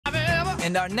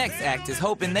And our next act is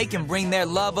hoping they can bring their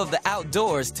love of the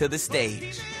outdoors to the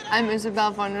stage. I'm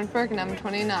Isabelle von Rudberg, and I'm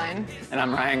 29. And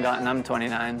I'm Ryan Gott, and I'm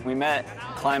 29. We met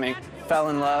climbing, fell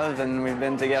in love, and we've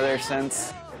been together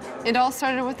since. It all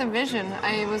started with a vision.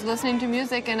 I was listening to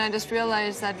music, and I just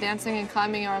realized that dancing and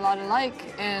climbing are a lot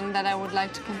alike, and that I would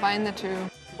like to combine the two.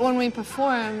 When we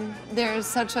perform, there's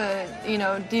such a,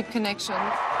 deep connection.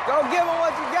 Go give them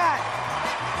what you got.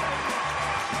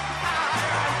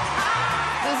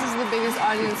 This is the biggest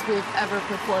audience we've ever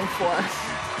performed for.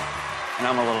 And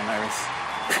I'm a little nervous.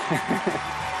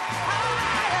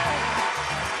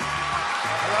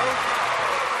 Hello?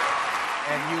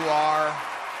 And you are?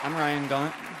 I'm Ryan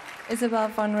Gott. Isabelle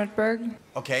von Rudberg.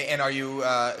 Okay, and are you,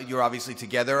 you're obviously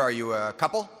together. Are you a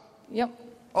couple? Yep.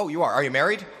 Oh, you are. Are you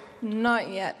married? Not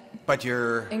yet. But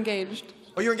you're... Engaged.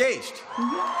 Oh, you're engaged?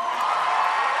 Mm-hmm.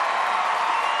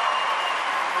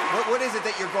 What is it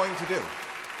that you're going to do?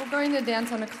 We're going to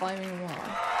dance on a climbing wall.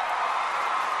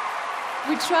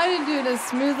 We try to do it as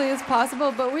smoothly as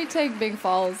possible, but we take big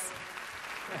falls.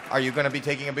 Are you going to be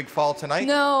taking a big fall tonight?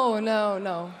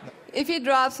 No. If he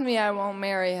drops me, I won't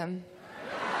marry him.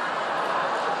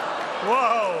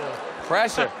 Whoa!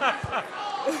 Pressure.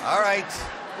 All right.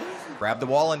 Grab the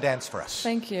wall and dance for us.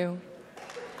 Thank you.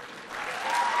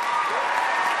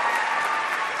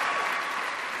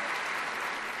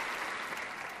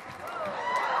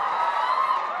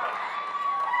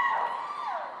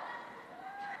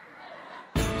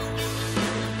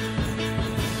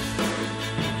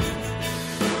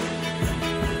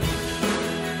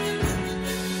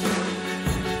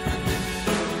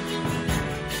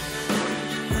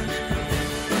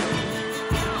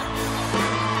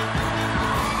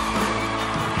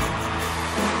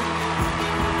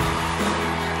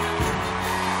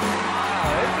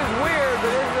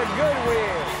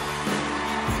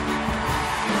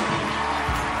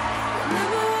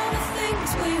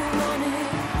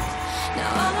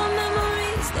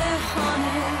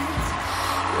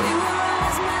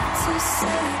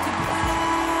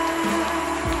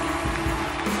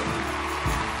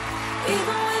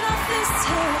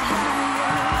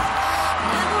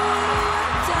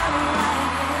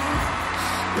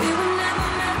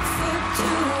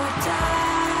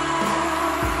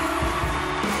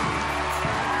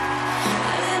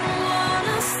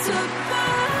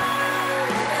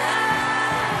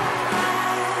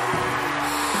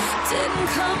 Didn't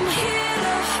come here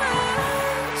to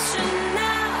hurt you,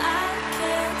 now I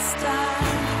can't stop.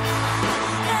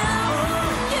 And I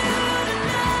want you to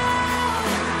know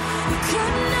you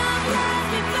could not love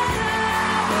me better,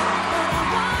 but I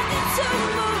want you to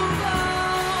move on,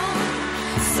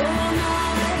 so I'm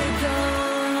already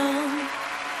gone.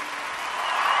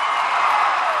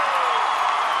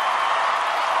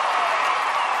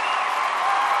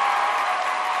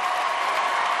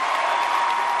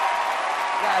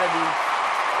 Gotta be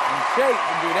in shape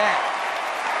to do that.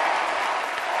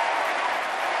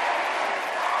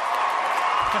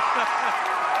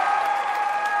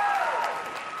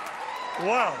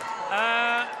 Well,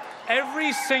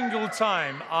 every single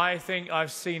time I think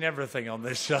I've seen everything on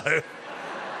this show.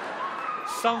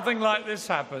 Something like this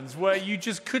happens where you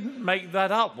just couldn't make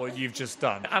that up, what you've just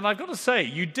done. And I've got to say,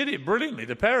 you did it brilliantly,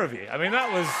 the pair of you. I mean,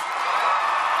 that was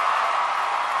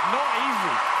not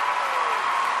easy.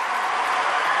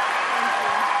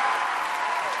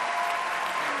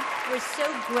 We're so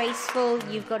graceful.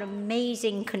 You've got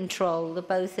amazing control, the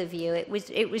both of you. It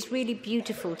was really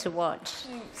beautiful to watch.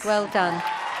 Thanks. Well done.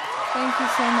 Thank you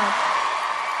so much.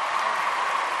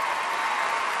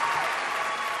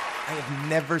 I have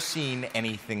never seen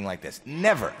anything like this.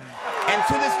 Never. And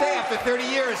to this day, after 30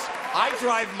 years, I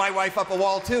drive my wife up a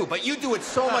wall too, but you do it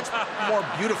so much more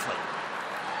beautifully.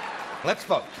 Let's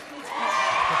vote.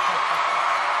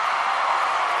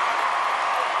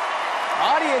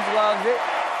 Audience loves it.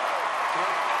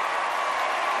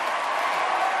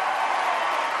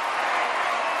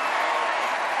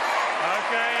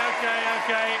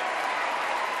 Okay.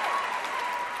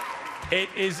 It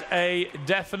is a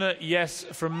definite yes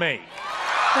from me.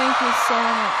 Thank you so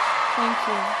much. Thank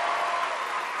you.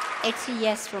 It's a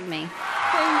yes from me.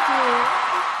 Thank you.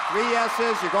 3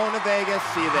 yeses, you're going to Vegas.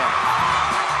 See you there.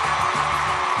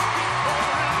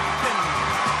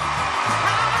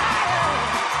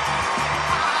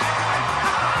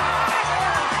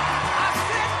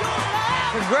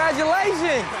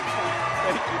 Congratulations.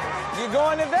 You're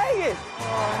going to Vegas.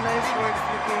 Oh, nice work,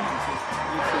 Vicky.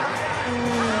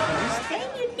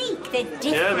 They're unique. They're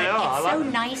different. Yeah, they are. It's so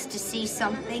nice to see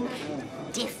something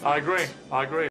different. I agree.